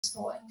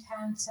for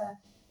Encounter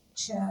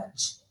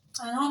Church.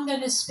 And I'm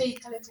going to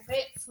speak a little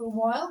bit for a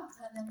while,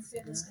 and then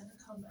Phil is going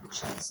to come and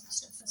share some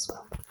stuff as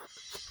well.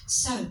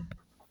 So,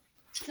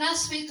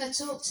 last week I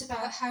talked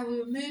about how we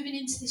were moving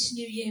into this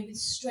new year with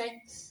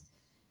strength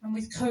and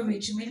with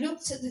courage, and we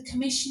looked at the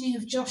commissioning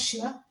of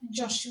Joshua in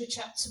Joshua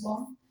chapter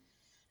 1,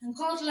 and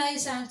God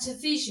lays out a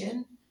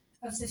vision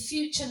of the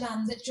future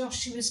land that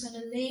Joshua is going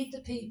to lead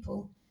the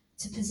people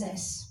to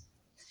possess.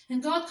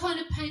 And God kind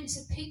of paints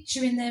a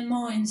picture in their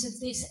minds of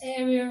this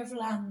area of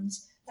land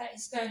that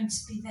is going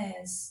to be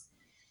theirs.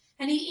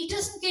 And he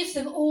doesn't give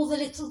them all the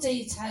little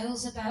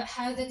details about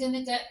how they're going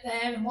to get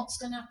there and what's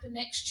going to happen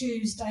next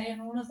Tuesday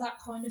and all of that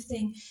kind of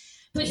thing.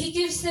 But he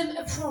gives them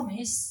a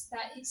promise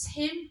that it's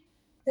him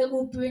that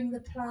will bring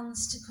the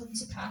plans to come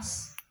to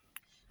pass,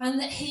 and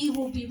that he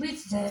will be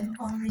with them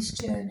on this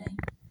journey.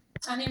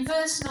 And in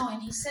verse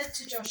 9 he said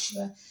to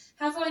Joshua,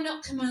 "Have I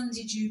not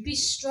commanded you? Be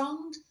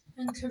strong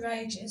and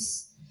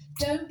courageous.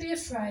 Don't be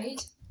afraid.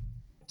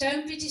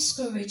 Don't be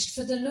discouraged,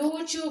 for the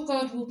Lord your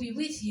God will be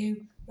with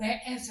you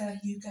wherever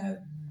you go."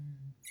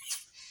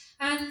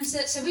 And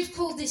so we've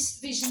called this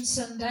Vision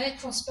Sunday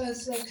across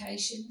both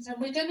locations, and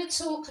we're going to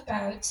talk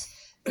about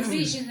the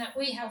vision that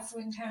we have for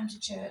Encounter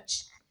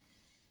Church.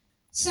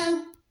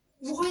 So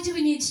why do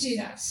we need to do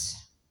that?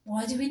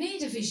 Why do we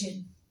need a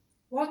vision?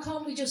 Why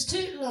can't we just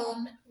tootle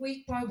on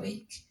week by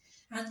week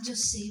and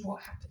just see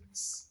what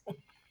happens?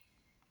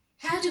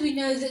 How do we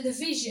know that the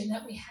vision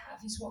that we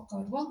have is what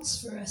God wants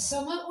for us?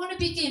 So I want to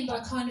begin by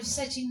kind of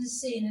setting the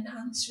scene and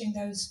answering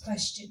those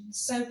questions.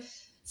 So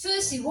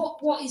firstly,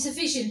 what is a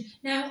vision?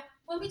 Now,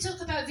 when we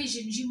talk about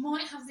visions, you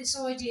might have this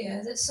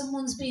idea that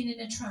someone's been in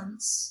a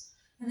trance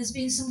and there's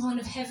been some kind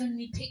of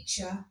heavenly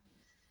picture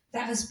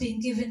that has been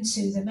given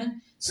to them.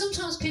 And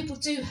sometimes people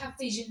do have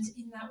visions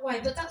in that way,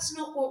 but that's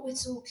not what we're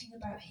talking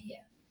about here.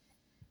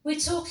 We're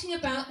talking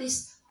about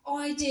this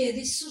idea,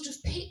 this sort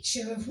of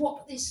picture of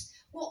what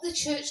the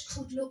church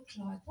could look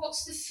like.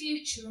 What's the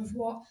future of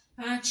what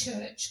our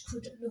church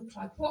could look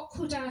like? What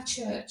could our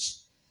church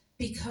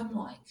become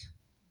like?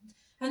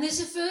 And there's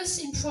a verse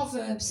in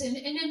Proverbs, in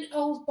an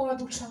old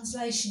Bible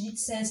translation, it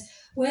says,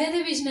 "Where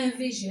there is no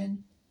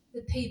vision,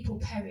 the people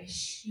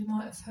perish." You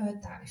might have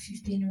heard that if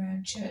you've been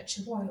around church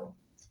a while.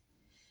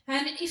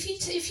 And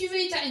if you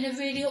read that in a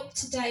really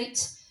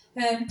up-to-date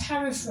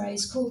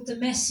paraphrase called The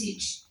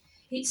Message,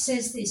 it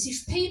says this: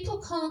 "If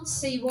people can't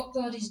see what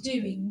God is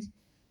doing,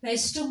 they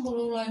stumble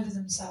all over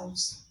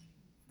themselves,"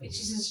 which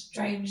is a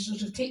strange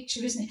sort of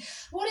picture, isn't it?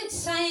 What it's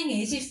saying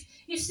is,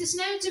 if there's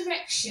no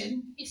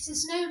direction, if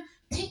there's no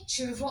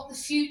picture of what the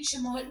future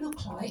might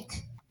look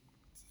like,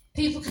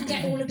 people can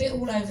get a bit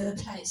all over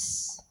the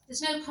place.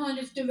 There's no kind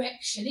of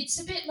direction. It's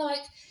a bit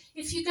like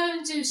if you go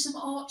and do some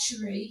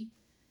archery,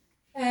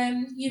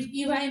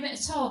 you aim at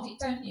a target,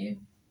 don't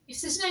you?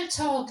 If there's no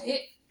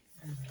target,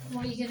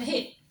 what are you going to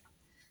hit?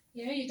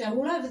 You go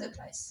all over the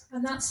place.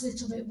 And that's a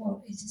little bit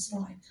what it is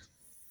like.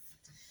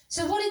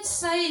 So what it's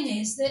saying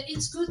is that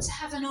it's good to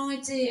have an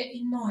idea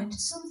in mind,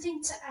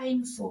 something to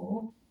aim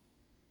for,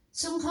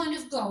 some kind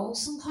of goal,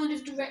 some kind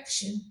of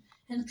direction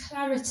and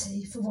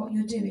clarity for what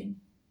you're doing.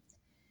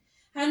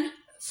 And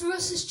for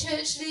us as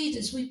church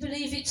leaders, we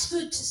believe it's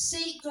good to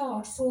seek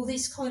God for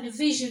this kind of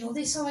vision or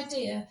this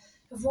idea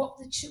of what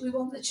we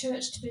want the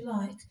church to be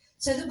like,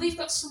 so that we've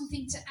got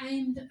something to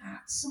aim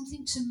at,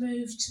 something to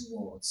move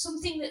towards,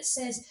 something that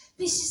says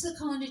this is the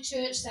kind of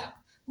church that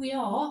we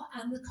are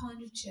and the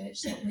kind of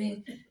church that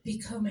we're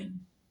becoming.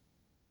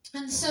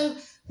 And so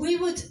we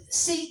would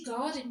seek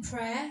God in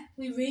prayer,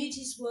 we read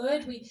his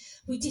word,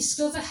 we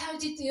discover how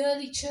did the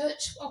early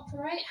church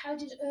operate, how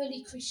did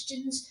early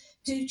Christians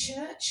do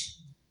church.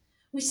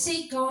 We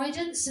seek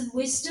guidance and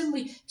wisdom,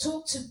 we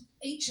talk to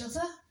each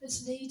other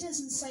as leaders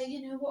and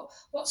say,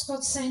 what's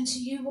God saying to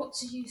you, what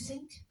do you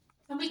think?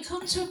 And we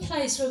come to a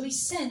place where we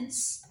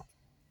sense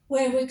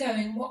where we're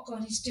going, what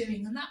God is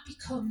doing, and that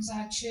becomes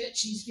our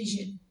church's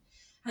vision.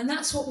 And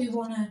that's what we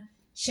want to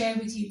share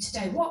with you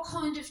today. What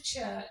kind of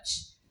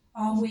church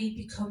are we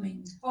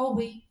becoming? Are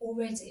we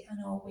already,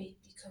 and are we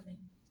becoming?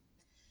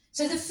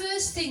 So the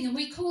first thing, and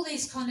we call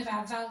these kind of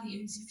our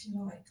values, if you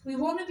like, we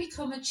want to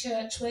become a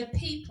church where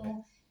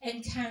people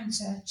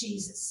encounter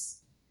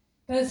Jesus,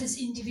 both as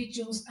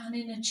individuals and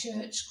in a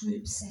church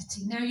group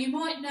setting. Now, you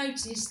might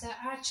notice that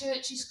our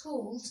church is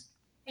called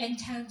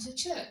Encounter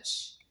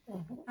Church.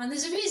 And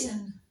there's a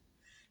reason.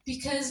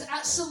 Because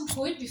at some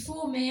point,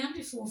 before me and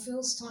before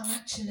Phil's time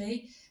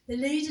actually, the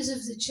leaders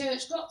of the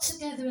church got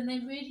together and they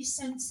really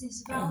sensed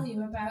this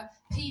value about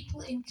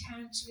people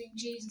encountering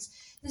Jesus.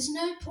 There's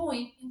no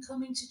point in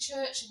coming to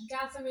church and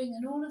gathering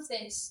and all of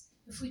this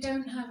if we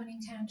don't have an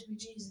encounter with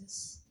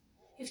Jesus.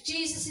 If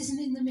Jesus isn't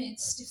in the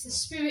midst, if the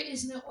Spirit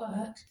isn't at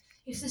work,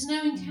 if there's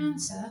no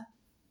encounter,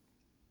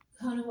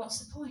 kind of what's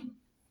the point?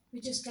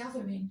 We're just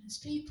gathering as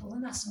people,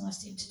 and that's a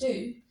nice thing to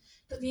do,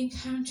 but the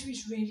encounter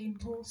is really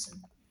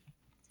important.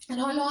 And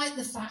I like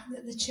the fact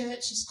that the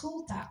church is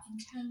called that,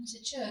 Encounter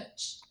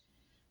Church.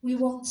 We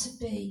want to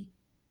be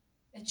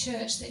a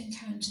church that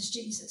encounters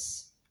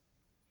Jesus.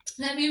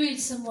 Let me read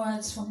some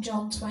words from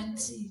John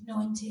 20,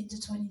 19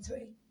 to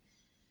 23.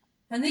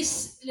 And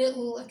this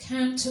little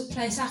account took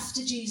place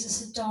after Jesus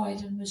had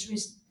died and was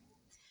risen.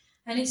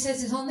 And it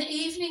says that on the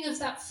evening of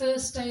that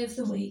first day of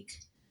the week,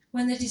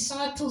 when the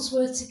disciples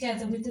were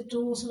together with the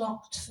doors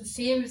locked for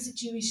fear of the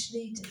Jewish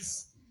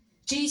leaders,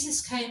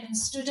 Jesus came and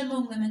stood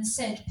among them and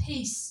said,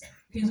 "Peace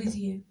be with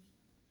you."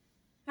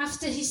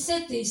 After he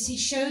said this, he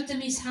showed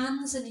them his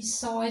hands and his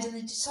side, and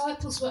the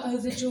disciples were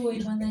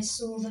overjoyed when they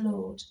saw the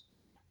Lord.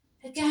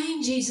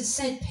 Again Jesus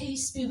said,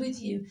 "Peace be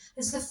with you.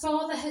 As the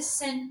Father has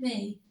sent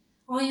me,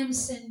 I am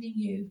sending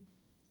you."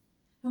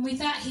 And with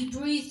that he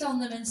breathed on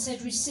them and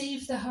said,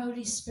 "Receive the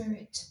Holy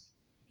Spirit.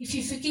 If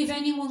you forgive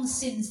anyone's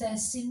sins, their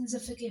sins are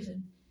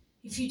forgiven.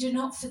 If you do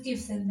not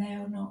forgive them, they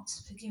are not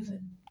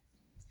forgiven."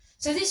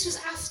 So this was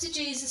after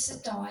Jesus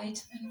had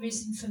died and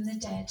risen from the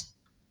dead.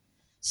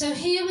 So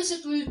here was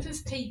a group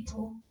of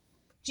people,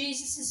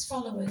 Jesus'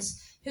 followers,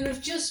 who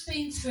have just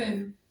been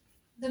through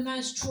the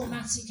most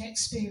traumatic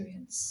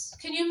experience.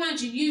 Can you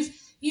imagine?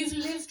 You've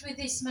lived with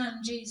this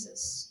man,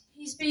 Jesus.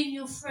 He's been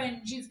your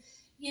friend. You've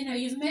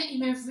met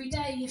him every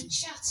day. You've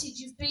chatted.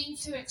 You've been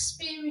through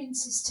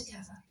experiences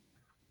together.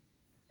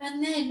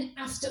 And then,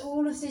 after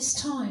all of this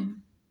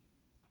time,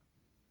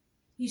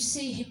 you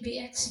see him be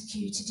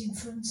executed in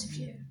front of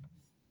you.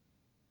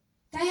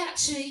 They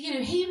actually,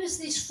 he was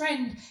this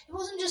friend. It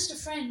wasn't just a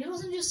friend. It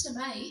wasn't just a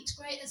mate,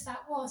 great as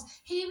that was.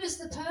 He was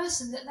the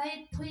person that they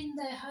had pinned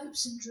their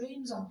hopes and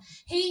dreams on.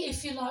 He,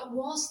 if you like,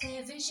 was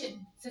their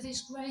vision for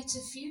this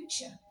greater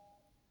future.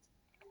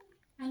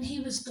 And he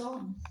was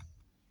gone.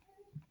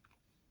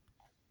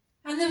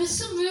 And there were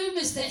some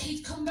rumours that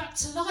he'd come back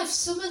to life.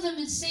 Some of them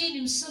had seen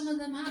him, some of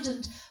them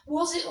hadn't.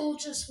 Was it all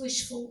just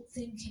wishful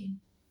thinking?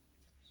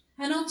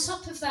 And on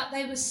top of that,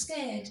 they were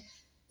scared.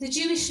 The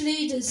Jewish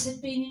leaders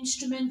had been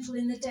instrumental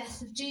in the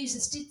death of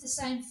Jesus. Did the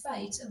same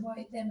fate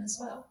await them as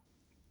well?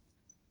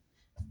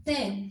 But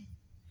then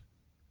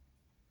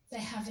they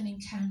have an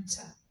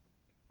encounter.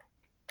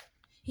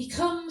 He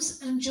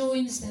comes and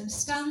joins them,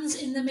 stands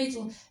in the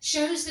middle,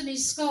 shows them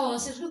his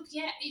scars, says, "Look,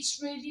 yeah,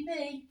 it's really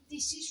me.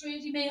 This is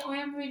really me. I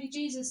am really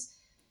Jesus."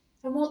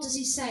 And what does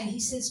he say? He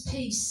says,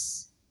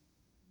 "Peace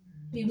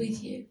be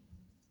with you."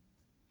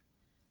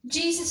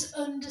 Jesus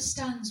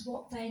understands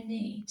what they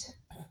need.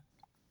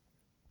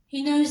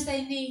 He knows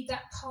they need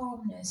that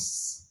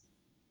calmness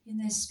in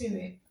their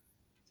spirit.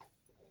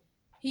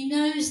 He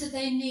knows that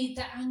they need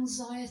that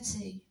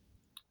anxiety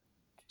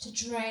to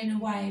drain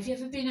away. Have you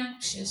ever been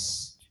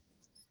anxious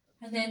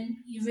and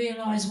then you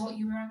realise what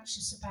you were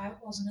anxious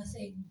about wasn't a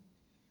thing?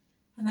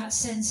 And that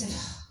sense of,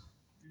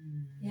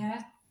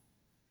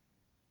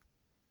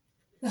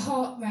 the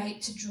heart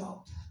rate to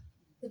drop,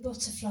 the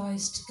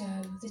butterflies to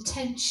go, the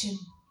tension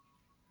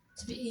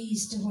to be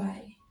eased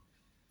away.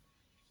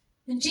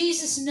 And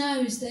Jesus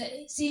knows that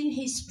it's in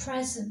his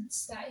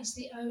presence that is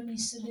the only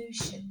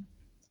solution.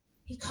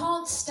 He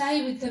can't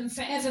stay with them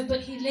forever,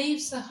 but he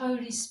leaves the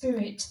Holy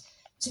Spirit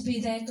to be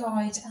their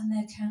guide and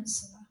their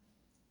counsellor.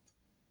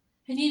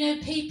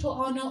 And people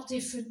are not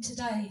different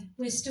today.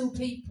 We're still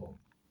people.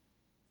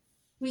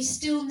 We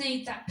still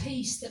need that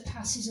peace that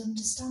passes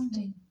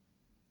understanding.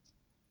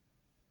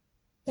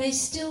 They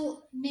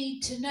still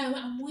need to know,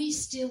 and we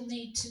still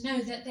need to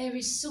know, that there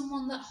is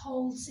someone that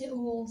holds it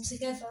all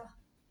together.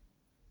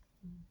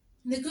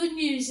 And the good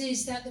news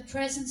is that the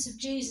presence of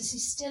Jesus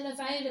is still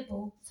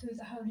available through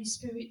the Holy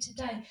Spirit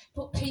today,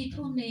 but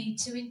people need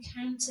to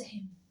encounter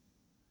him.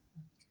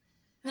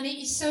 And it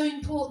is so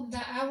important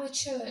that our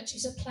church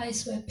is a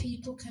place where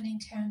people can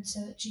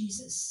encounter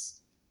Jesus.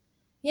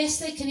 Yes,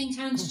 they can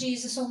encounter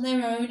Jesus on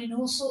their own in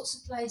all sorts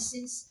of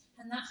places,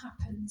 and that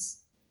happens.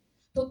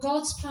 But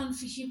God's plan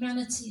for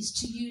humanity is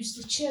to use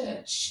the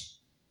church,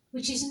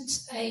 which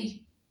isn't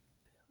a,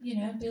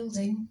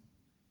 building.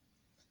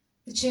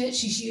 The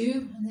church is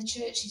you and the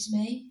church is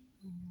me.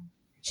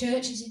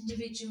 Church is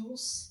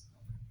individuals.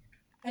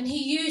 And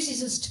he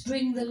uses us to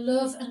bring the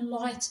love and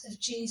light of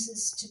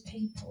Jesus to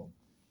people.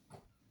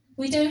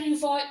 We don't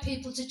invite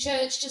people to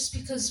church just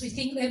because we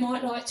think they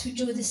might like to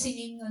enjoy the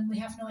singing and we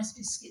have nice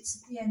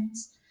biscuits at the end,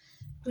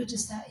 good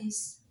as that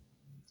is.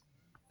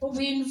 But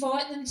we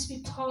invite them to be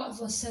part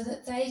of us so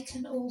that they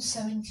can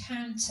also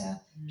encounter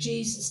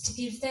Jesus, to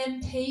give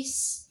them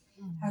peace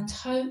and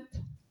hope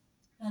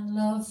and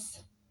love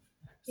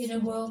in a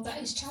world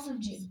that is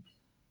challenging.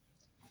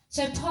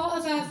 So part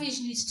of our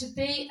vision is to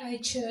be a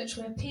church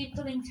where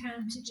people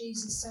encounter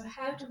Jesus. So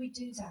how do we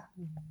do that?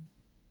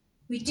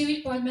 We do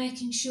it by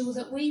making sure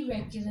that we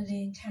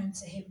regularly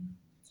encounter him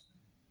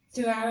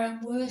through our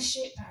own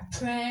worship, our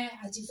prayer,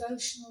 our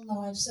devotional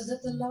lives, so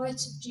that the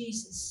light of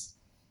Jesus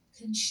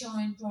can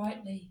shine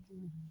brightly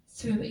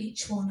through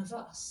each one of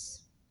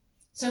us.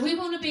 So we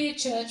want to be a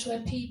church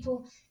where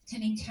people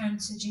can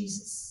encounter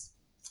Jesus.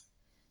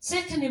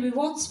 Secondly, we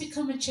want to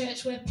become a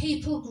church where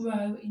people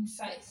grow in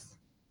faith.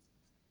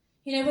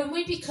 When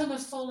we become a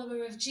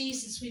follower of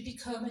Jesus, we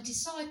become a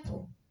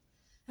disciple.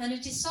 And a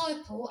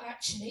disciple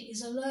actually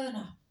is a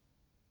learner.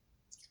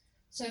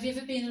 So have you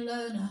ever been a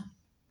learner?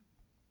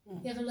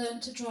 You ever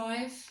learned to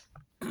drive?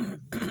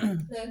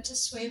 Learned to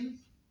swim?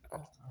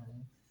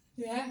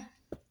 Yeah?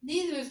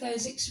 Neither of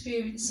those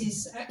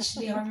experiences,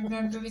 actually, I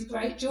remember with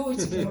great joy,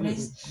 to be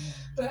honest.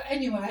 But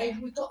anyway,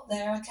 we got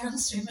there. I can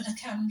swim and I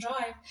can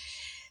drive.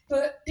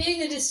 But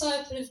being a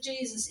disciple of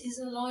Jesus is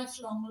a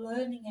lifelong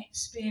learning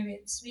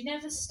experience. We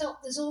never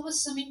stop. There's always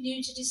something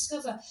new to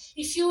discover.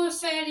 If you're a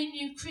fairly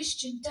new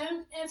Christian,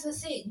 don't ever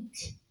think,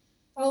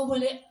 oh,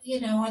 well,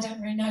 I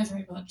don't really know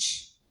very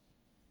much.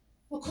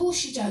 Well, of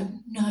course you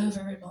don't know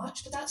very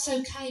much, but that's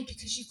okay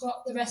because you've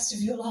got the rest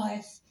of your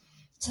life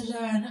to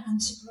learn and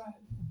to grow.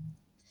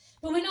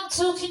 But we're not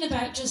talking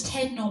about just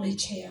head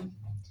knowledge here.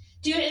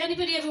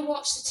 Anybody ever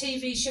watch the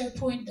TV show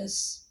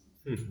Pointless?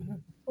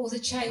 Or The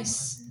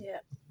Chase? Yeah.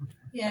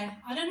 Yeah,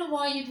 I don't know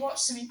why you'd watch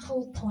something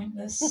called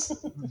Pointless,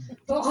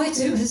 but I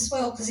do as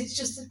well because it's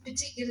just a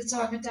particular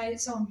time of day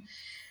it's on.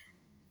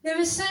 There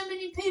are so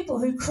many people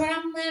who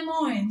cram their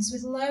minds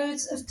with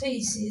loads of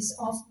pieces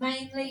of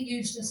mainly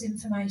useless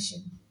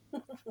information.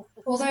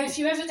 Although if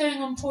you're ever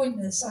going on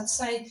Pointless, I'd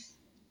say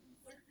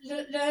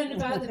learn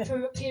about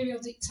the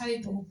periodic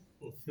table,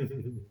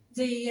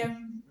 the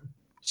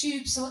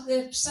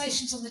the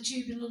stations on the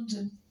tube in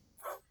London,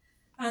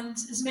 and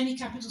as many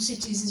capital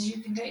cities as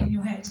you can get in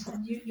your head,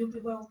 and you'll be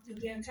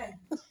okay.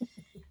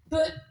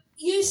 But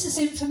useless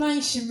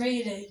information,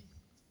 really.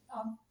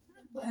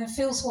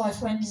 Phil's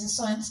wife, Wendy's a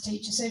science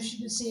teacher, so if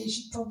she was here,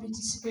 she'd probably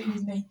disagree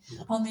with me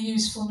on the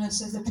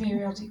usefulness of the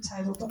periodic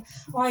table, but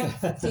I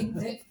think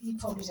that you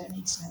probably don't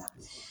need to know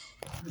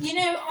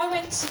that. I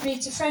went to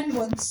meet a friend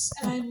once,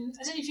 I don't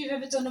know if you've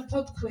ever done a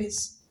pub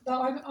quiz, but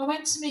I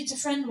went to meet a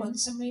friend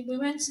once, and we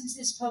went into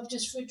this pub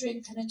just for a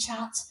drink and a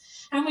chat,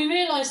 and we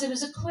realised there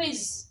was a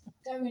quiz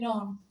going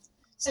on.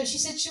 So she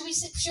said, shall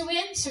we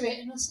enter it?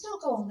 And I said, oh,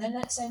 go on then,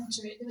 let's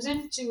enter it. There was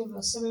only 2 of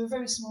us, so we were a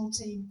very small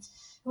team.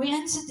 We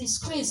entered this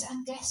quiz,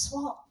 and guess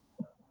what?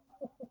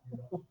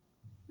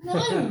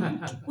 No,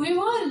 we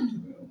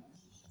won.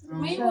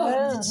 We won.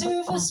 The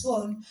 2 of us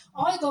won.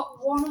 I got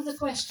one of the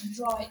questions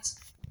right,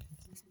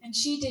 and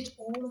she did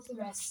all of the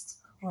rest.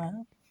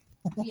 Wow.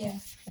 Yeah,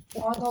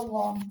 I got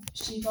one,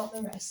 she got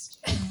the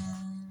rest.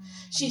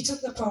 She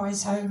took the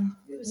prize home.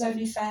 It was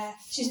only fair.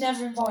 She's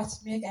never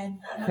invited me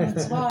again. No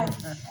one's why.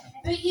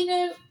 But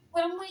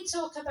when we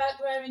talk about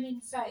growing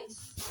in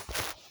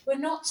faith, we're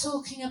not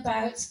talking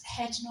about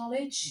head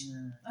knowledge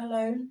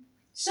alone.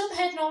 Some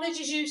head knowledge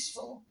is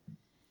useful,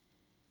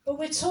 but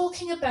we're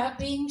talking about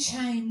being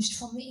changed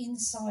from the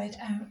inside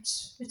out.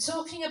 We're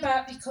talking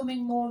about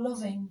becoming more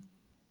loving,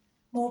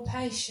 more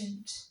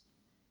patient,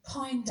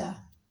 kinder,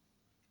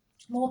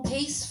 more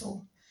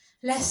peaceful,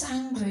 less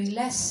angry,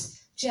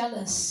 less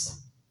jealous.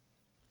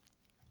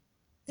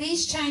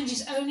 These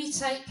changes only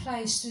take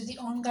place through the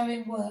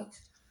ongoing work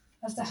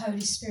of the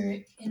Holy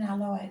Spirit in our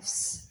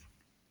lives.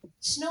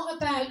 It's not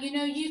about,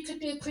 you could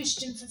be a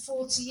Christian for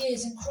 40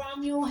 years and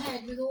cram your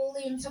head with all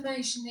the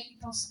information that you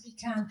possibly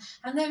can.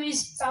 And there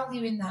is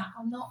value in that.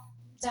 I'm not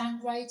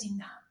downgrading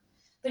that.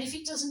 But if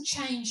it doesn't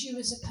change you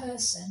as a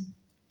person,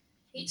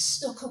 it's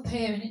stuck up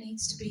here and it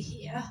needs to be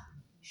here,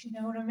 if you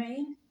know what I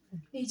mean. It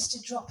needs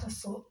to drop a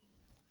foot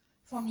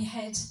from your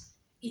head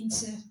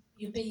into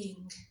your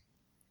being.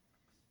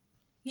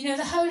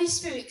 The Holy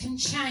Spirit can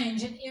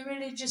change an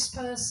irreligious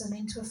person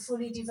into a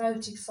fully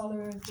devoted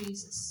follower of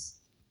Jesus.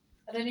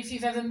 I don't know if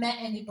you've ever met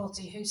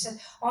anybody who said,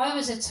 I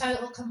was a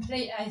total,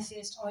 complete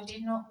atheist, I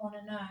did not want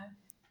to know,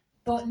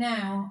 but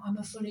now I'm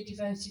a fully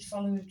devoted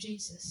follower of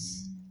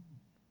Jesus.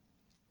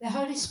 The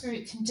Holy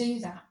Spirit can do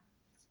that,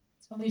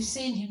 and we've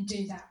seen him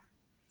do that.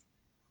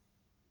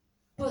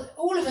 But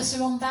all of us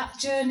are on that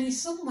journey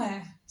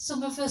somewhere.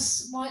 Some of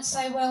us might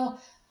say,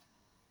 well,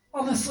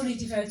 I'm a fully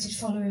devoted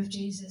follower of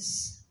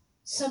Jesus.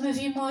 Some of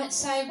you might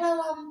say,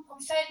 well,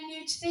 I'm fairly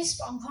new to this,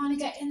 but I'm kind of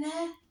getting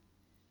there.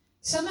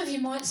 Some of you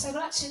might say,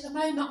 well, actually, at the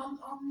moment,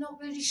 I'm not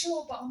really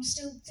sure, but I'm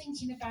still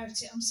thinking about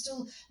it. I'm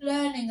still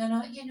learning, and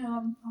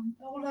I'm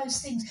all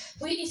those things.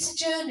 It's a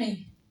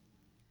journey,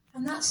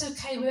 and that's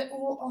okay. We're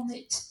all on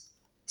it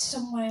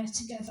somewhere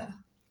together.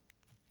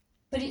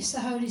 But it's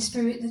the Holy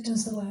Spirit that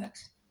does the work.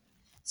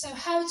 So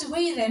how do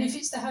we then, if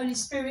it's the Holy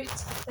Spirit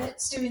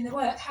that's doing the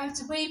work, how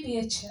do we be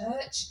a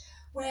church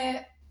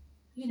where,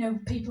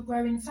 people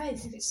grow in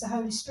faith if it's the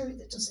Holy Spirit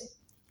that does it?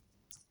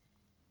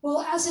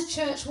 Well, as a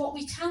church, what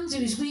we can do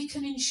is we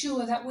can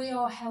ensure that we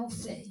are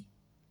healthy.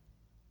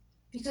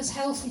 Because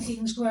healthy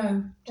things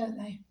grow, don't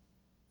they?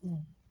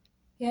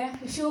 Yeah?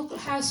 If your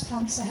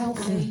houseplants are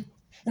healthy,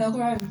 they'll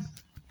grow.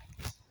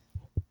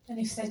 And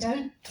if they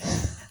don't,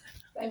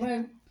 they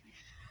won't.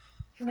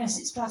 Unless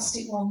it's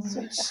plastic ones,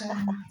 which,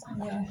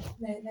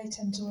 they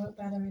tend to work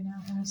better in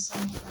our house,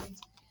 I'm afraid.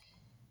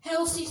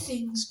 Healthy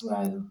things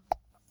grow.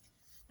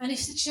 And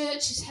if the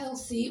church is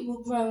healthy, it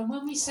will grow. And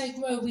when we say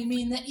grow, we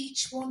mean that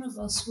each one of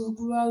us will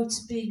grow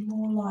to be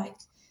more like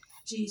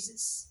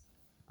Jesus.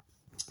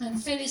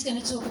 And Phil is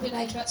going to talk a bit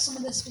later about some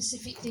of the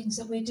specific things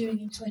that we're doing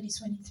in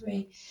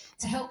 2023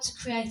 to help to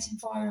create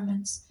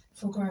environments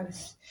for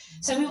growth.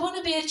 So we want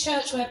to be a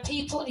church where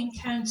people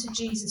encounter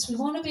Jesus. We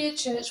want to be a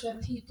church where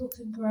people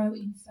can grow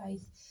in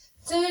faith.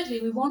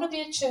 Thirdly, we want to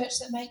be a church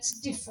that makes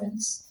a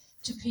difference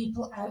to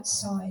people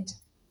outside.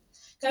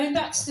 Going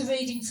back to the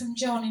reading from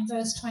John in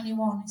verse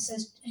 21, it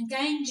says,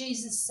 "Again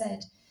Jesus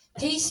said,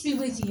 'Peace be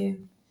with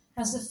you.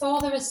 As the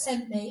Father has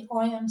sent me,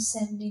 I am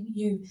sending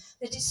you.'"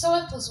 The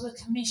disciples were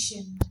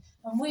commissioned,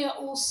 and we are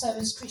also,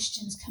 as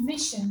Christians,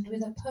 commissioned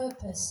with a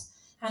purpose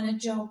and a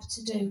job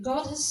to do.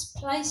 God has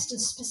placed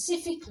us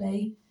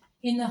specifically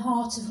in the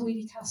heart of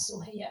Weoley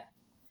Castle here.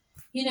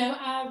 You know,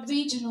 our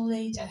regional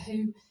leader,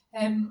 who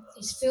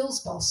is Phil's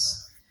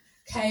boss,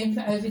 came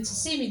over to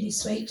see me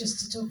this week just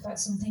to talk about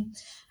something,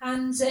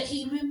 and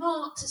he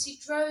remarked as he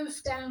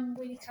drove down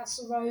Weoley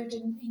Castle Road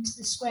and into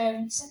the square,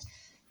 and he said,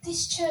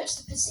 "This church,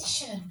 the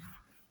position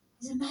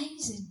is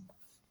amazing."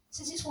 He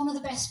says it's one of the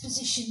best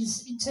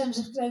positions in terms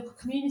of local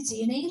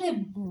community in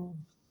Elim.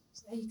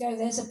 So there you go,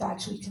 there's a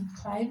badge we can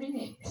claim, isn't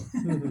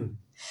it?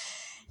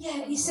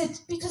 Yeah, he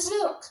said, because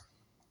look,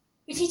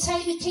 if you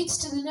take your kids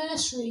to the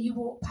nursery, you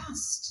walk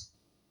past.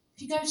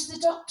 If you go to the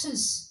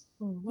doctors,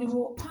 you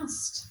walk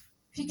past.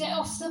 If you get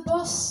off the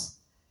bus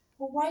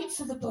or wait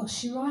for the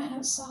bus, you're right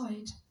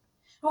outside.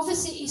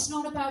 Obviously, it's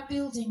not about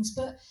buildings,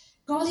 but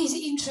God is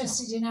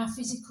interested in our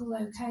physical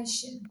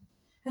location.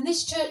 And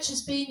this church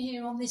has been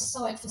here on this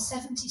site for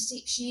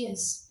 76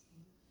 years,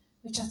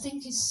 which I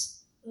think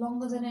is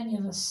longer than any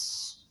of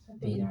us have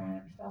been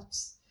around,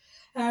 perhaps.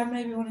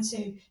 Maybe 1 or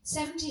 2.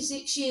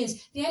 76 years.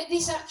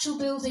 This actual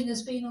building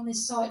has been on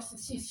this site for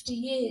 50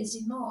 years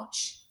in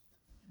March.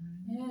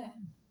 Yeah.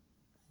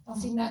 I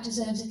think that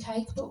deserves a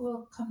cake, but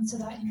we'll come to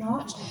that in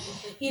March.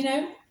 You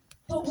know,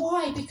 but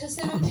why? Because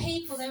there are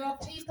people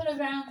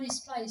around this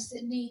place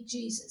that need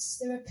Jesus.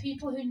 There are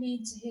people who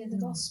need to hear the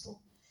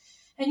gospel.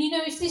 And you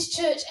know, if this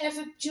church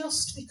ever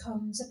just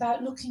becomes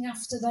about looking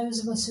after those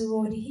of us who are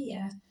already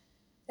here,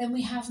 then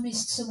we have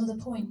missed some of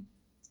the point.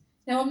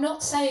 Now, I'm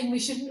not saying we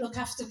shouldn't look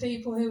after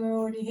people who are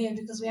already here,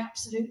 because we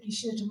absolutely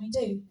should, and we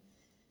do.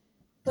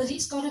 But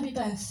it's got to be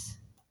both.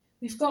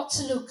 We've got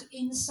to look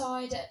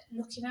inside at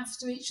looking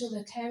after each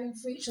other, caring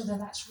for each other.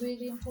 That's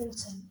really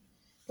important.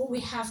 But we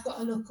have got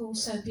to look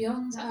also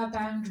beyond our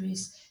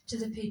boundaries to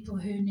the people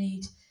who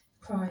need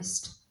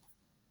Christ.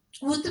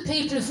 Would the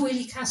people of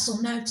Weoley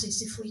Castle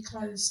notice if we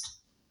closed?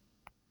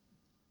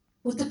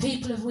 Would the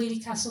people of Weoley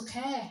Castle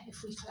care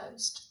if we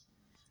closed?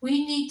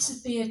 We need to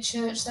be a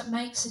church that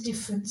makes a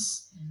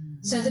difference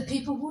so that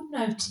people would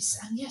notice,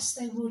 and yes,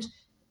 they would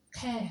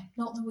care,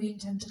 not that we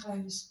intend to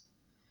close.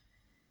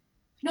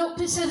 Not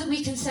so that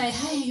we can say,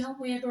 "Hey, aren't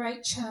we a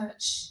great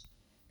church?"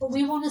 But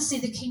we want to see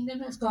the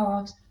kingdom of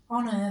God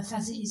on earth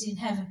as it is in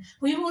heaven.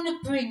 We want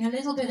to bring a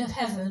little bit of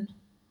heaven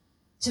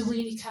to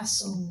Weoley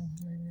Castle.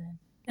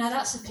 Now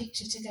that's a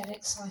picture to get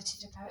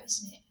excited about,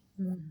 isn't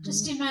it?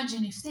 Just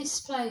imagine if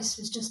this place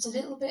was just a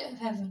little bit of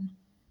heaven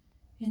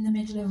in the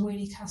middle of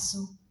Weoley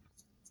Castle.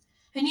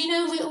 And you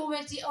know, we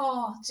already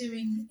are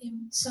doing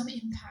some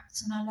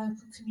impact on our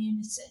local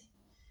community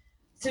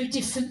through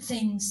different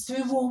things,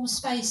 through warm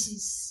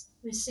spaces.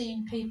 We're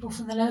seeing people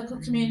from the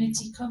local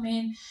community come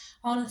in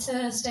on a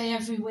Thursday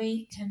every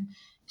week and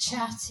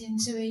chatting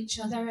to each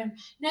other, and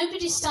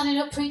nobody's standing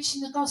up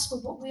preaching the gospel,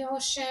 but we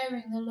are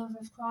sharing the love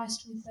of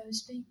Christ with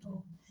those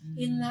people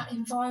in that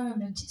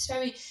environment.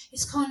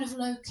 It's kind of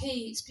low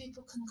key. It's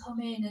people can come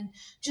in and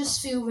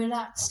just feel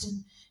relaxed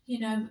and, you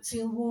know,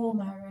 feel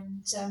warmer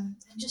and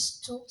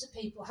just talk to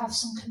people, have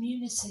some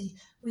community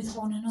with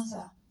one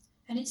another.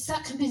 And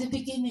that can be the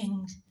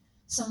beginning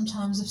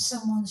sometimes of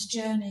someone's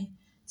journey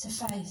to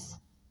faith.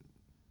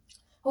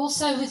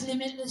 Also with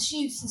Limitless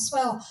Youth as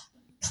well,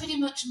 pretty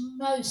much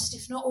most,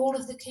 if not all,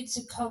 of the kids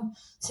who come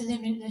to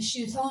Limitless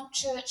Youth aren't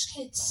church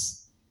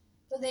kids,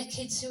 but they're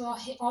kids who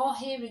are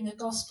hearing a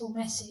gospel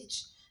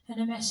message and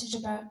a message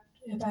about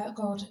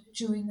God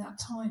during that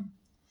time.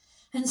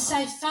 And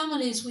Safe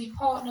Families, we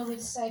partner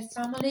with Safe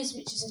Families,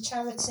 which is a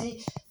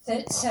charity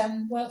that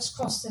works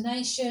across the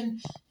nation,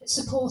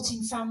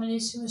 supporting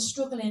families who are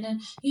struggling.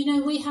 And, you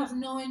know, we have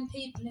 9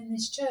 people in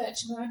this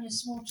church. We're only a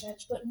small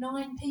church, but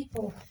 9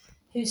 people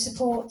who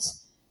support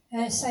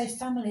Safe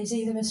Families,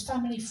 either as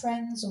family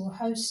friends or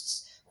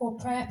hosts or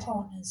prayer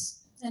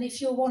partners. And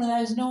if you're one of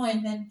those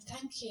 9, then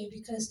thank you,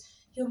 because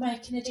you're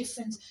making a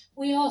difference.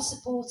 We are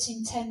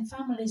supporting 10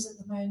 families at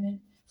the moment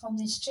from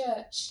this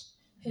church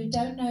who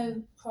don't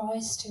know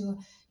Christ, who are,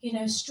 you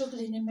know,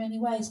 struggling in many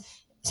ways.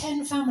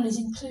 10 families,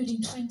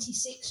 including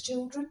 26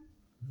 children.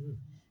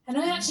 And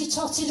I actually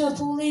totted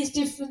up all these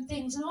different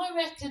things, and I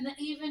reckon that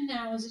even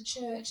now as a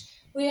church,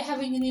 we're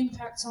having an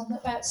impact on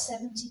about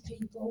 70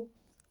 people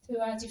through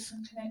our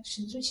different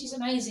connections, which is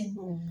amazing.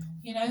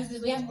 You know,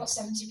 that we haven't got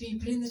 70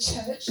 people in the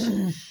church.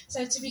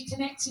 So to be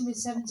connecting with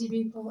 70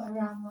 people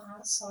around that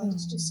outside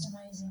is just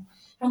amazing.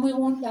 And we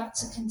want that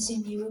to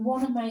continue. We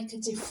want to make a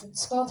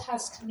difference. God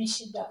has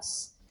commissioned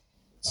us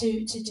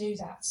to do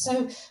that.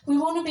 So we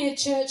want to be a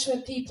church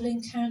where people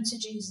encounter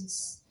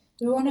Jesus.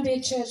 We want to be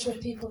a church where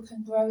people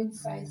can grow in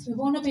faith. We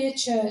want to be a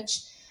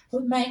church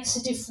that makes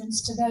a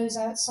difference to those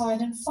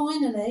outside. And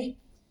finally,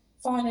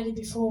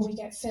 before we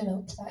get Phil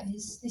up, that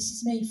is, this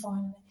is me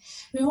finally,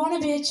 we want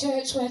to be a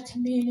church where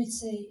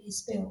community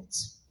is built.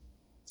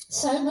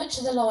 So much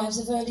of the lives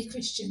of early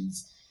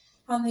Christians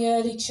and the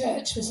early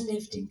church was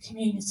lived in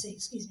community.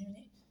 Excuse me a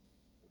minute.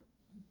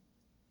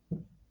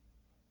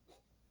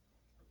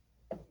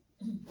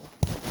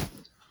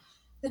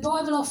 The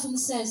Bible often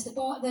says that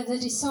the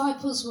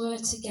disciples were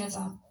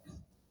together.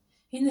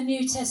 In the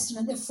New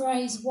Testament, the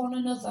phrase one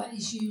another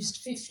is used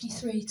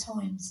 53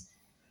 times.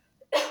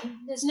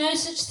 There's no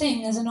such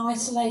thing as an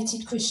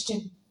isolated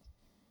Christian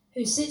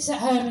who sits at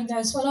home and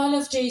goes, well, I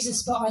love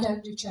Jesus, but I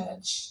don't do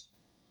church.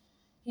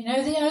 You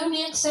know, the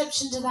only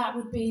exception to that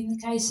would be in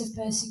the case of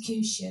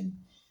persecution,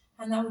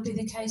 and that would be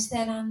the case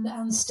then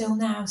and still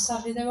now.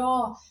 Sadly, there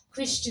are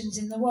Christians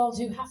in the world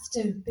who have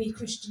to be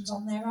Christians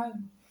on their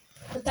own.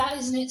 But that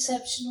is an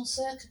exceptional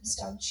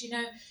circumstance. You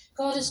know,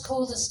 God has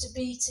called us to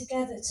be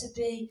together, to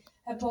be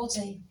a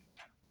body.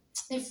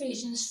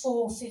 Ephesians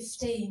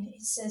 4:15,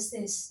 it says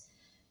this,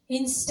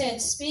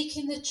 instead,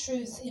 speaking the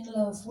truth in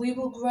love, we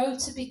will grow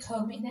to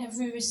become, in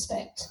every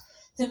respect,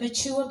 the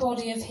mature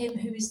body of him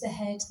who is the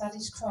head, that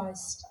is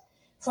Christ.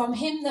 From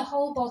him the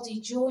whole body,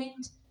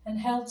 joined and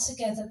held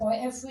together by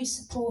every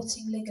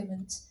supporting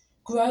ligament,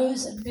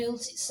 grows and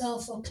builds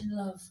itself up in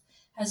love,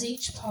 as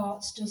each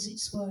part does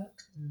its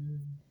work.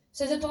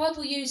 So the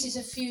Bible uses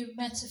a few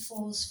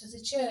metaphors for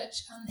the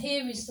church, and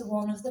here is the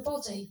one of the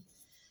body.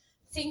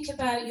 Think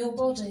about your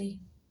body.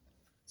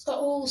 It's got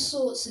all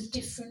sorts of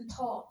different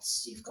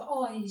parts. You've got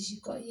eyes,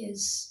 you've got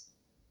ears,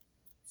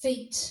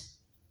 feet,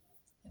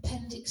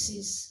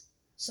 appendixes.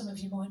 Some of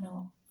you might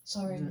not.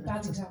 Sorry,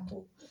 bad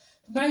example.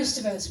 Most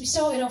of us, we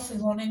started off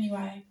with one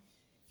anyway.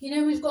 You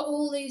know, we've got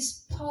all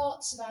these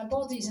parts of our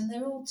bodies and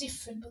they're all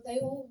different, but they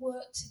all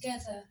work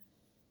together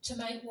to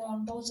make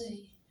one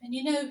body. And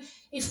you know,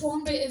 if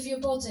one bit of your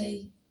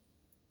body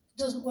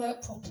doesn't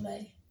work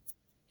properly,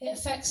 it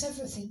affects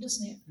everything,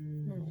 doesn't it?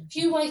 If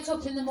you wake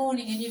up in the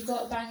morning and you've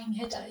got a banging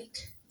headache,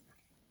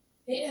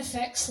 it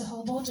affects the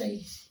whole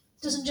body.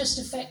 It doesn't just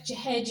affect your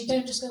head. You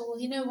don't just go, well,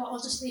 you know what, I'll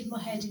just leave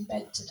my head in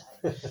bed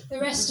today. The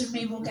rest of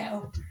me will get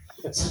up.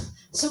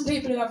 Some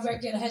people who have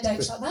regular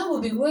headaches like that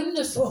would be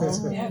wonderful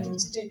to be able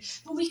to do.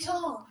 But we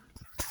can't.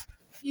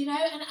 You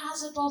know, and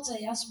as a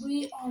body, as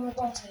we are a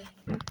body,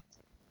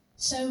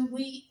 so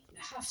we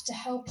have to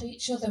help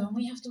each other and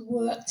we have to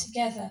work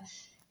together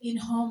in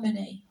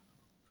harmony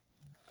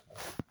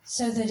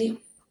so that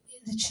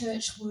the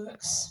church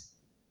works.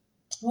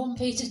 1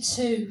 Peter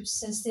 2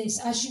 says this,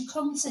 as you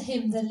come to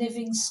him, the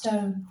living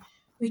stone,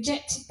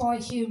 rejected by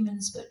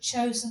humans but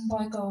chosen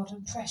by God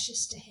and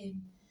precious to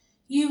him,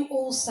 you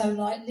also,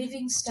 like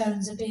living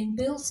stones, are being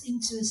built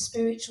into a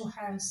spiritual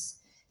house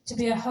to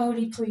be a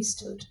holy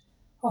priesthood,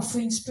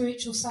 offering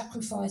spiritual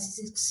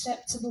sacrifices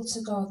acceptable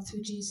to God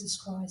through Jesus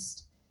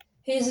Christ.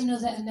 Here's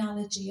another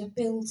analogy, a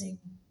building,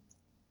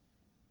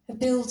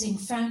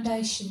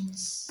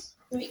 foundations,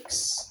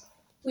 bricks,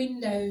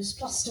 windows,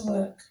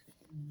 plasterwork,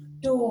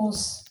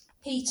 doors,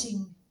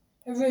 heating,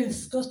 a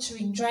roof,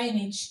 guttering,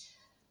 drainage.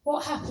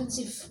 What happens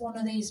if one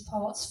of these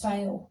parts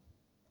fail?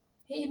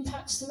 It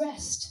impacts the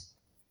rest.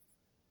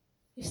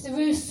 If the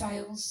roof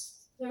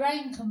fails, the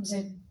rain comes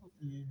in.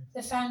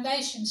 The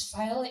foundations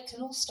fail, it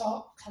can all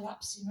start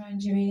collapsing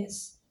around your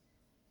ears.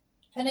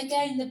 And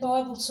again, the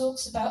Bible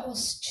talks about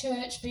us,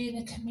 church, being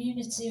a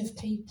community of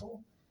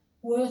people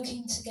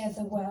working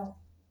together well.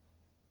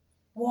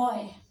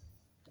 Why?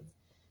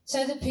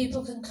 So that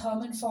people can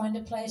come and find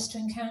a place to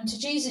encounter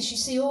Jesus. You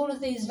see, all of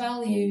these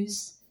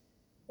values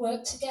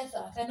work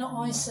together. They're not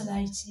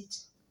isolated.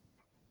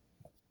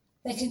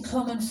 They can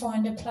come and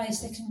find a place.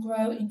 They can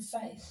grow in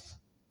faith.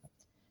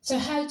 So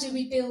how do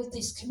we build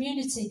this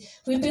community?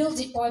 We build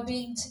it by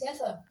being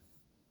together,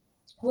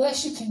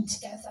 worshipping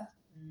together,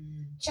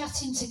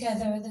 chatting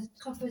together with a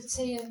cup of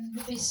tea and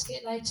a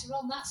biscuit later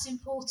on. That's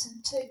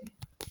important too.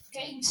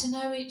 Getting to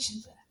know each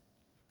other,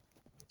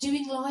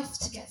 doing life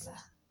together,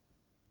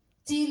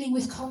 dealing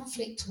with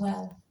conflict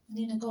well and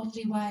in a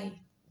godly way.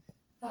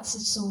 That's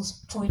a sore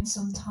point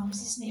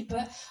sometimes, isn't it?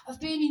 But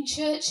I've been in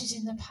churches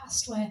in the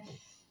past where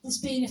there's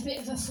been a bit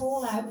of a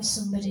fallout with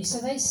somebody. So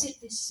they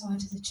sit this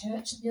side of the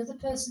church and the other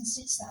person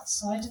sits that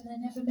side and they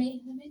never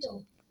meet in the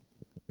middle.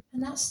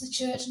 And that's the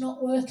church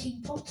not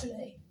working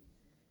properly.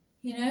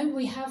 You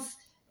know,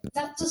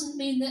 that doesn't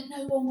mean that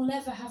no one will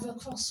ever have a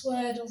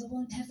crossword or there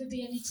won't ever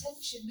be any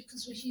tension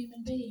because we're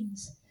human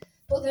beings.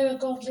 But there are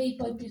godly,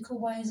 biblical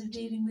ways of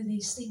dealing with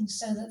these things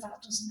so that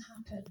that doesn't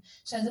happen.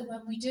 So that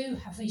when we do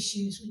have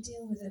issues, we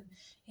deal with them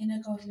in a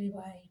godly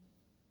way.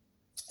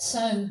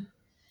 So,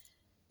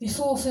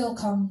 before Phil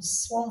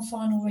comes, one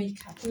final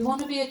recap. We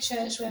want to be a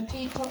church where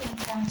people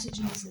encounter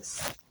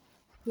Jesus.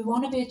 We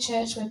want to be a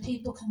church where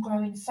people can grow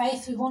in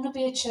faith. We want to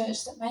be a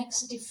church that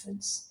makes a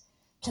difference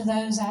to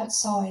those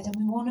outside. And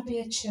we want to be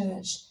a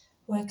church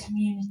where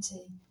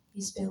community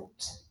is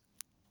built.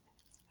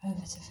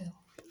 Over to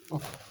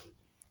Phil.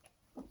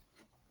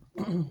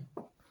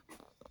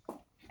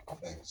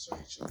 Thanks,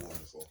 Rachel.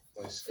 Wonderful.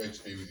 Well, it's great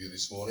to be with you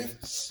this morning.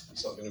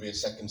 It's not going to be a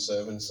second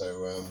sermon,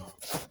 so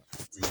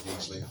read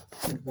easily.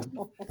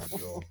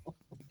 Your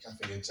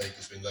caffeine intake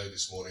has been low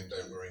this morning,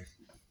 don't worry.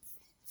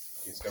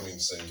 It's coming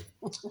soon.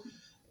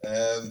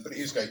 But it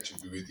is great to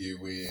be with you.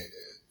 We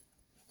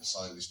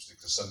assigned this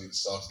particular Sunday at the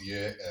start of the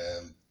year,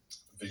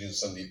 Vision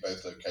Sunday at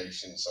both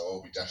locations, so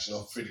I'll be dashing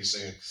off pretty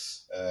soon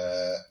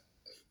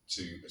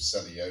to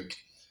Selly Oak.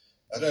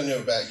 I don't know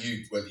about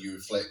you, whether you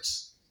reflect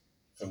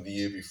from the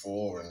year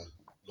before and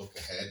look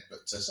ahead, but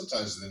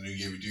sometimes in the new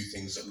year we do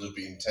things that are a little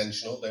bit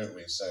intentional, don't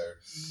we? So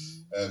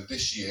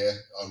this year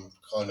I'm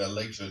kind of a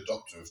later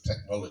adopter of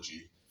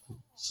technology.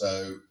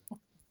 So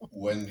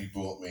Wendy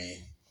bought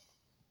me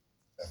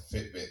a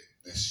Fitbit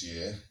this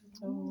year,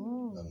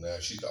 and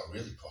she's got a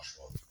really posh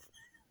one.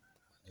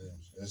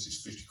 Hers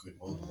is 50 quid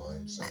more than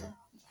mine, so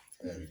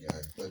there we go.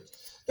 But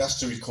that's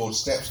to record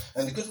steps.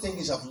 And the good thing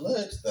is I've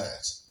learned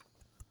that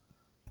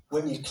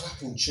when you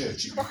clap in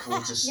church, it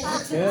records a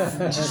step,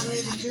 which is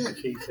really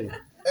good.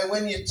 And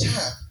when you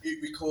tap,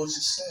 it records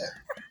a step.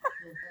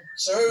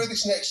 So over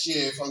this next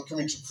year, if I'm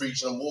coming to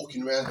preach and I'm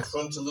walking around the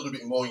front a little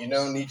bit more, you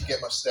know I need to get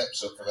my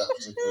steps up for that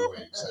particular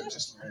week. So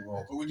just a little bit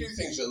more. But we do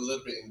things that are a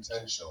little bit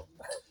intentional.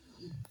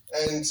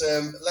 And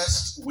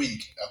last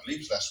week, I believe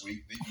it was last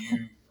week, that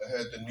you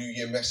heard the New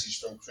Year message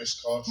from Chris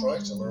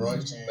Cartwright. Am I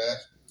right in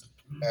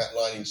that?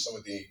 Outlining some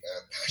of the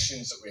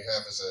passions that we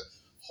have as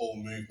a whole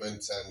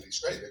movement. And it's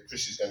great that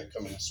Chris is going to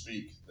come and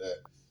speak,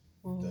 the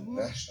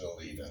national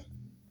leader,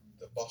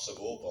 the boss of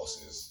all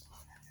bosses.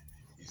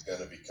 He's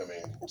going to be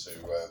coming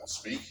to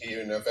speak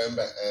here in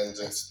November and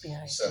at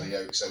Selly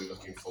Oak, so we're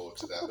looking forward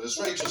to that. But as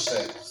Rachel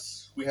said,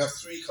 we have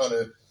three kind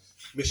of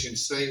mission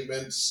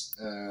statements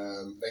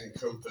that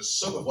encompass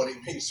some of what it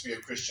means to be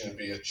a Christian and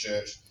be a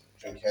church,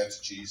 to encounter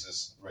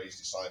Jesus, raise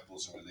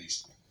disciples and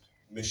release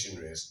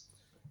missionaries.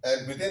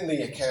 And within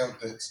the account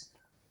that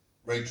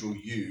Rachel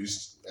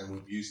used, and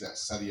we've used that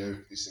Selly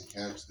Oak, this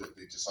encounter that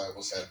the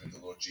disciples had with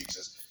the Lord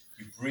Jesus,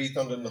 he breathed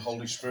under the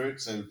Holy Spirit,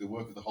 so the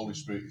work of the Holy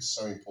Spirit is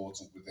so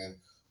important within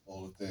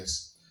all of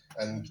this.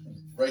 And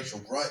Rachel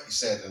rightly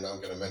said, and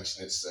I'm going to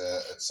mention this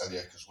at Selly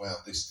Oak as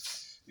well,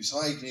 this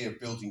idea of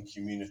building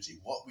community,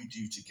 what we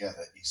do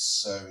together is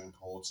so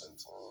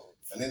important.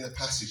 And in the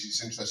passage,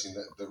 it's interesting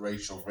that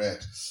Rachel read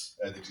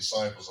the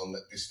disciples on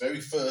this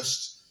very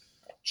first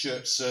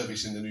church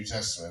service in the New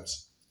Testament.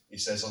 He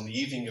says, on the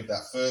evening of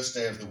that first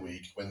day of the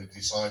week, when the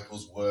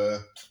disciples were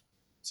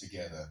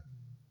together,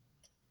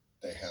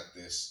 they had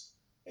this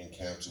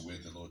encounter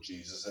with the Lord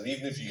Jesus. And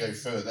even if you go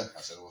further,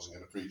 I said I wasn't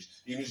going to preach,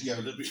 even if you go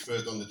a little bit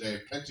further on the day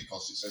of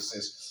Pentecost, it says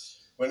this,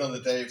 when on the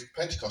day of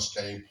Pentecost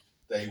came,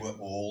 they were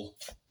all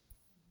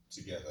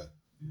together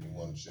in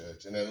one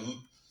church. And then a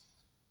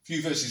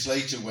few verses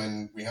later,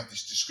 when we have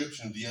this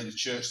description of the early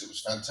church that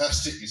was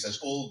fantastic, he says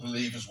all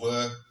believers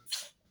were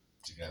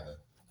together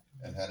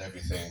and had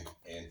everything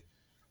in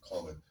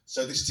common.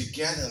 So this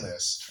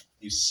togetherness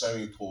is so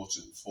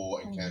important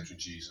for encountering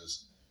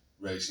Jesus,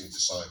 raising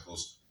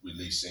disciples,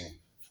 releasing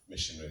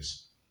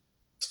missionaries.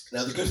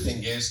 Now the good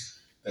thing is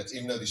that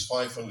even though there's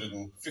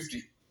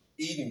 550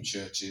 Eden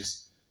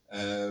churches,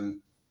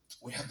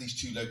 we have these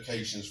two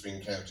locations for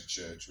Encounter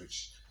Church,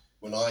 which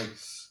when I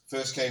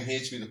first came here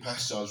to be the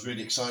pastor, I was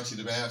really excited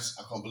about.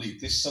 I can't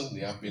believe this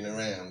Sunday I've been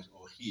around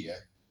or here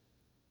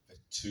for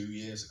 2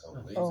 years. I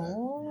can't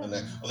believe that.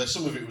 And although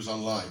some of it was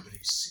online, but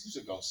it seems to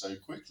have gone so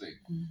quickly.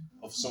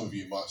 Or for some of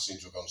you, it might seem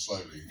to have gone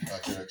slowly. I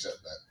can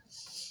accept that.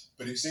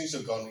 But it seems to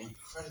have gone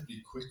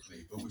incredibly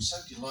quickly. But we're so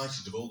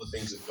delighted of all the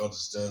things that God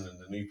has done and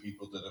the new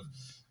people that have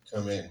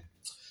come in.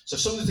 So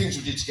some of the things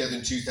we did together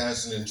in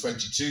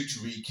 2022, to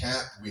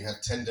recap, we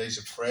had 10 days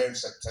of prayer in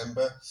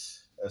September.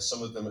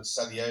 Some of them at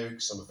Selly Oak,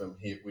 some of them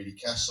here at Weoley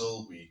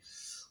Castle. We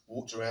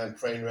walked around,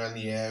 praying around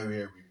the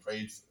area. We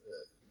prayed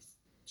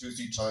 2 or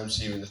 3 times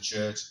here in the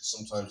church,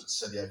 sometimes at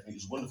Selly Oak. And it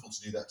was wonderful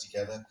to do that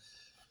together.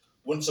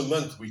 Once a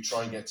month, we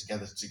try and get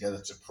together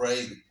to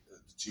pray, the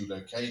 2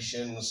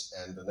 locations,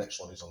 and the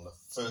next one is on the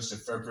 1st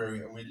of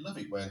February. And we love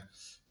it when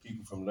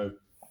people from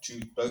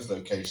both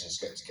locations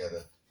get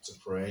together to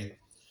pray.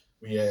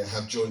 We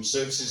have joint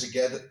services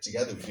together.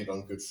 We did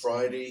on Good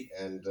Friday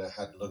and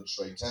had lunch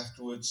straight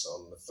afterwards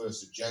on the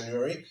 1st of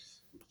January,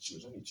 which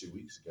was only 2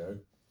 weeks ago.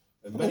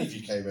 And many of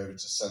you came over to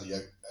Selly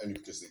Oak only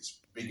because it's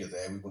bigger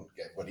there. We wouldn't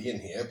get everybody in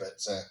here,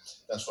 but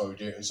that's why we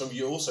do it. And some of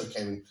you also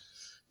came and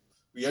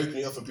we opened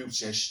it up for people to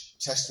share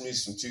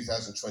testimonies from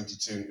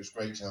 2022. And it was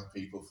great to have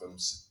people from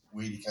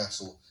Weoley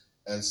Castle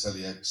and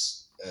Selly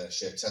Oak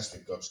share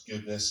testimony of God's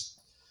goodness.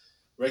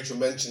 Rachel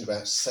mentioned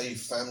about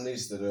Save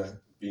Families that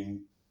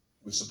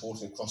we're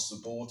supporting across the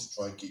board to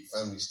try and keep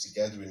families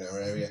together in our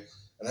area.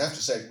 And I have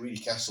to say, at Weoley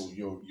Castle,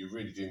 you're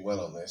really doing well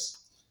on this.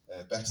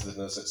 Better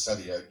than us at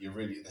Selly Oak. You're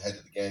really at the head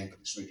of the game, but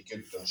it's really good.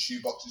 We've done shoe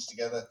boxes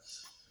together.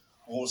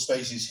 All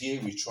spaces here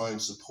we try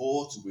and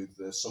support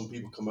with some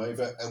people come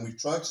over, and we've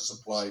tried to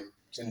supply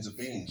tins of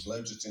beans,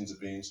 loads of tins of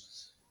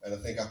beans. And I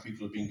think our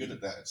people have been good at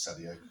that at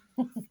Selly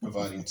Oak,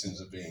 providing tins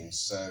of beans.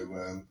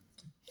 So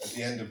at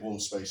the end of warm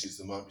spaces,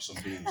 there might be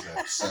some beans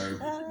left. So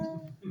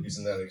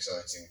isn't that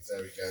exciting?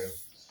 There we go.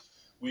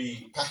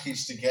 We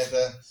packaged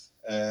together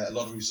a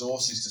lot of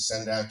resources to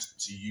send out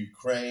to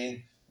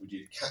Ukraine. We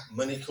did Cat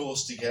Money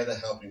course together,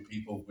 helping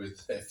people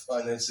with their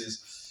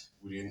finances.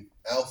 We did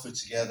Alpha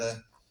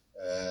together,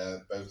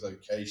 both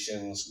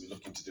locations. We're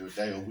looking to do a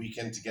day or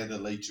weekend together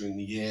later in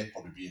the year,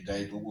 probably be a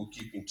day, but we'll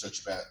keep in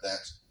touch about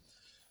that.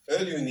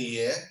 Earlier in the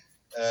year,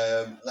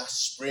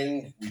 last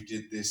spring, we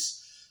did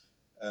this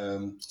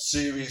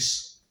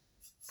series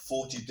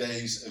 40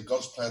 days of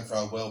God's plan for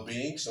our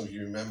well-being. Some of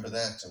you remember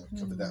that, and we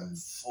covered that in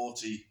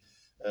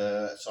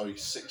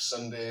 6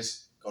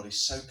 Sundays. God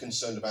is so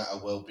concerned about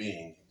our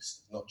well-being. He's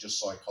not just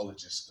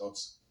psychologist.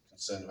 God's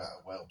concerned about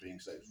our well-being.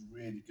 So it's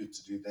really good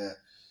to do that.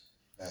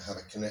 Have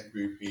a connect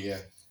group here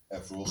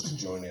for us to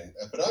join in.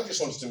 But I just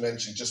wanted to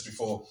mention, just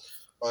before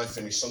I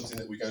finish, something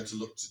that we're going to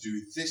look to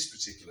do this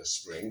particular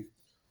spring,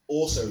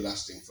 also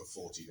lasting for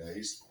 40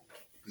 days.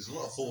 There's a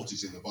lot of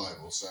 40s in the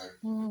Bible. So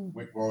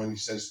Wick Warren, he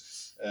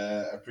says,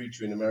 a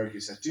preacher in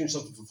America, says, doing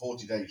something for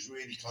 40 days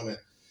really kind of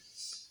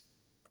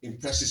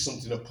impresses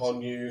something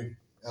upon you,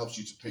 helps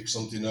you to pick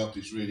something up,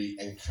 is really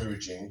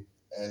encouraging,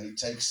 and it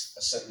takes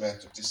a certain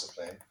amount of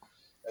discipline.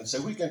 And so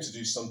we're going to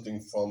do something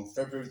from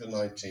February the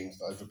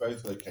 19th over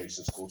both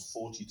locations called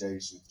 40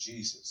 Days with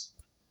Jesus.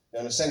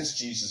 Now, in a sense,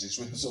 Jesus is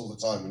with us all the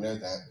time, we know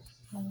that.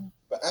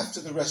 But after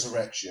the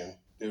resurrection,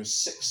 there are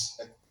 6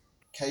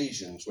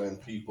 occasions when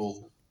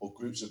people or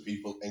groups of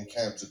people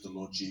encountered the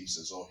Lord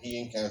Jesus, or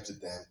he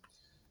encountered them.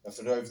 And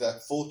for over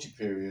that 40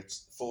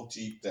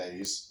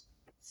 days,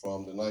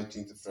 from the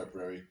 19th of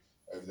February,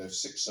 over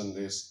those 6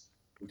 Sundays,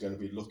 we're going to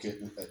be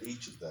looking at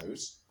each of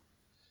those.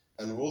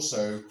 And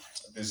also,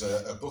 there's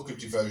a book of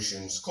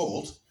devotions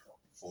called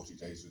 40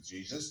 Days with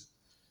Jesus.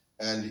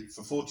 And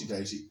for 40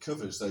 days, it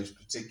covers those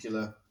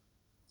particular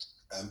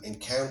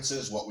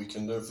encounters, what we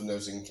can learn from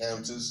those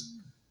encounters.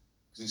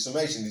 Because it's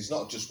amazing, there's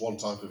not just one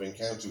type of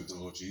encounter with the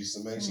Lord Jesus.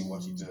 It's amazing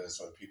what he does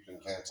when people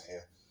encounter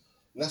him.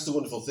 And that's the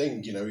wonderful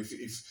thing, you know, if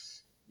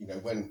you know,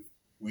 when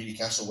Weoley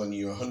Castle, when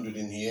you're 100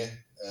 in here,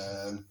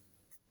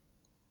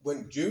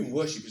 when during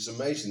worship, it's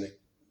amazing that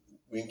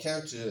we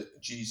encounter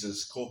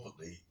Jesus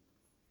corporately,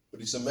 but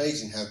it's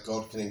amazing how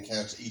God can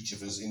encounter each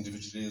of us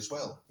individually as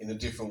well, in a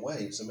different way.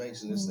 It's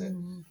amazing, isn't it?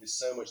 There's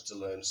so much to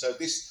learn. So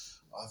this,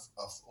 I've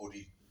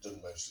already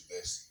done most of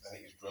this, and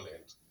it is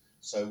brilliant.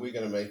 So we're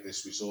going to make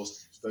this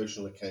resource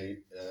devotional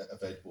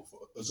available for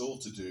us all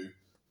to do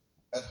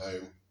at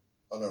home,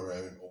 on our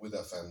own, or with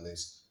our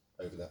families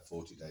over that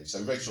 40 days.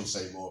 So Rachel will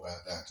say more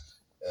about that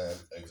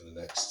over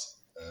the next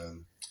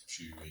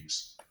few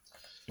weeks.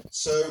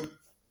 So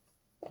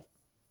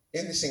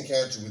in this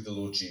encounter with the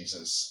Lord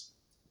Jesus,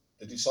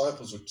 the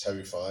disciples were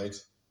terrified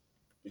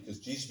because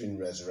Jesus had been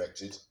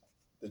resurrected.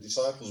 The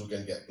disciples were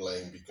going to get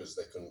blamed because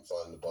they couldn't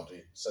find the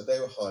body. So they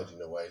were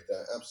hiding away.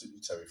 They're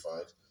absolutely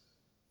terrified.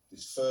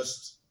 This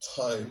first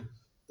time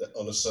that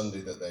on a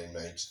Sunday that they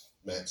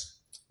met,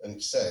 and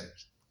it said,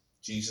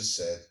 Jesus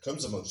said,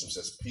 comes amongst them,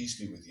 says, peace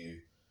be with you.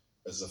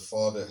 As the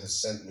Father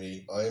has sent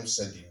me, I am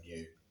sending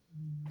you.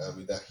 And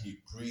with that,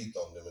 he breathed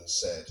on them and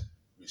said,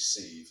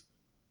 receive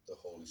the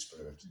Holy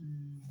Spirit.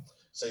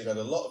 So you've had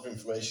a lot of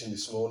information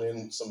this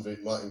morning. Some of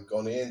it might have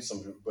gone in,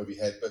 some of it will be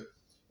ahead, but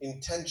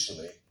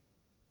intentionally,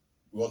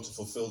 we want to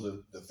fulfill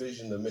the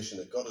vision, the mission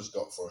that God has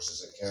got for us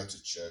as Encounter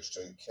Church,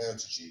 to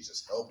encounter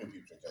Jesus, helping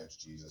people to encounter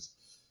Jesus,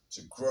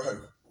 to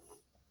grow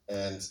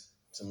and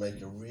to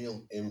make a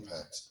real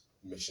impact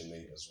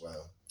missionally as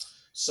well.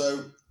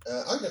 So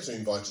I'm going to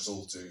invite us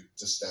all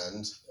to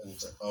stand, and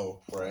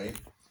I'll pray.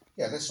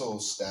 Yeah, let's all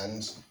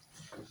stand.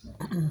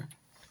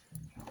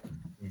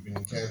 We've been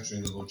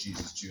encountering the Lord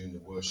Jesus during the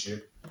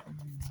worship.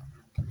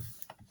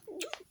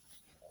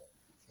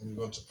 And we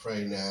want to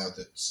pray now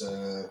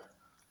that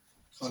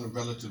kind of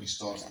relatively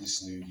starts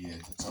this new year,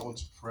 that I want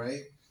to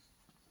pray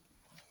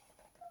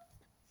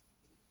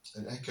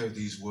and echo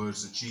these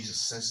words that Jesus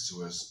says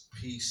to us,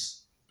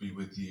 peace be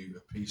with you,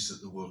 a peace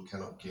that the world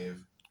cannot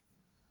give.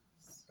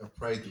 I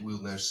pray that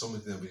we'll know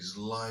something of his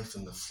life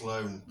and the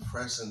flow and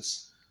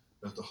presence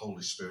of the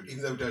Holy Spirit,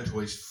 even though we don't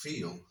always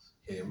feel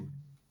him,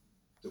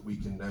 that we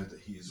can know that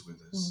he is with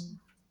us.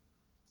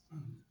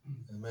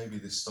 And maybe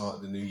this start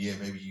of the new year,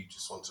 maybe you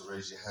just want to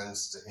raise your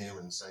hands to him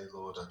and say,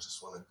 Lord, I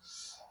just want to,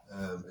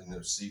 in the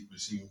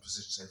receiving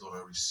position, say, Lord,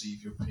 I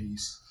receive your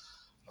peace.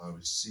 I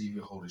receive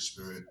your Holy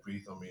Spirit.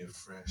 Breathe on me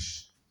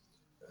afresh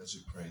as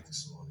we pray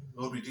this morning.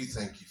 Lord, we do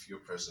thank you for your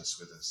presence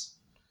with us.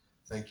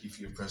 Thank you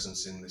for your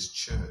presence in this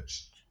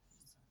church.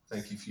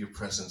 Thank you for your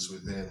presence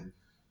within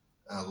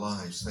our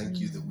lives. Thank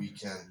you that we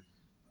can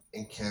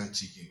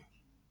encounter you.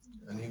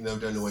 And even though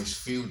we don't always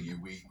feel you,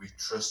 we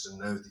trust and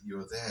know that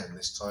you're there. And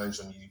there's times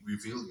when you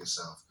reveal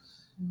yourself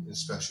in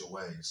special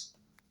ways.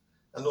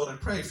 And Lord, I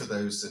pray for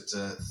those that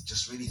are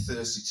just really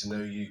thirsty to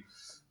know you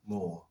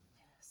more,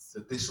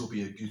 that this will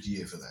be a good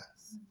year for that.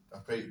 I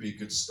pray it will be a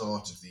good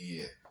start of the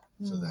year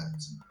for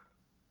that.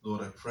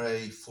 Lord, I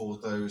pray for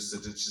those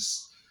that are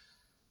just,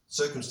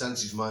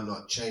 circumstances might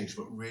not change,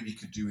 but really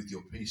could do with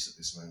your peace at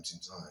this moment in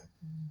time.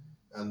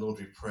 And Lord,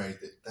 we pray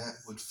that that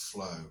would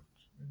flow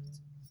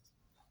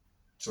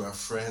to our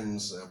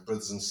friends, our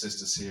brothers and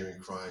sisters here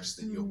in Christ,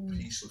 that your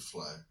peace would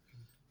flow.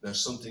 Now,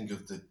 something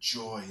of the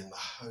joy and the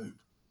hope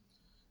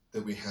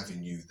that we have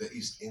in you that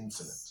is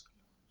infinite.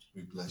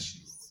 We bless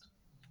you, Lord.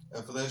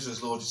 And for those of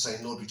us, Lord, who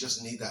say, Lord, we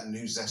just need that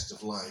new zest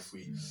of life.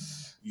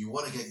 You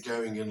want to get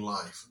going in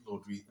life.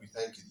 Lord, we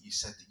thank you that you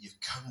said that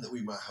you've come that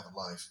we might have a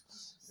life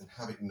and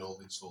have it in all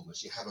its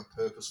fullness. You have a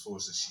purpose for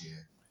us this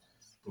year.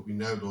 But we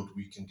know, Lord,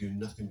 we can do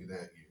nothing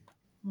without you.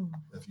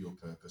 of your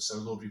purpose. So,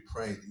 Lord, we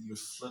pray that you would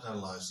flood our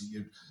lives, that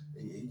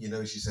you'd,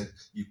 as you said,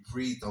 you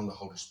breathed on the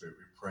Holy Spirit.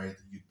 We pray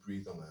that you'd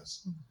breathe on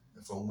us.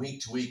 And from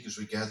week to week, as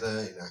we gather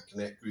in our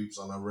connect groups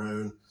on our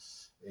own,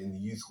 in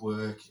youth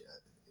work,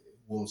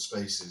 warm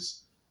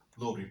spaces,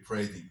 Lord, we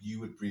pray that you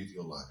would breathe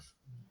your life.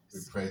 We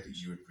pray that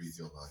you would breathe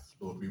your life.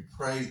 Lord, we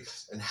pray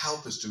and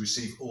help us to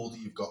receive all that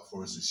you've got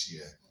for us this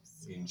year.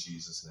 In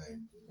Jesus'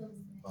 name.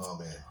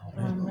 Amen.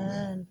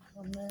 Amen.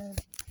 Amen.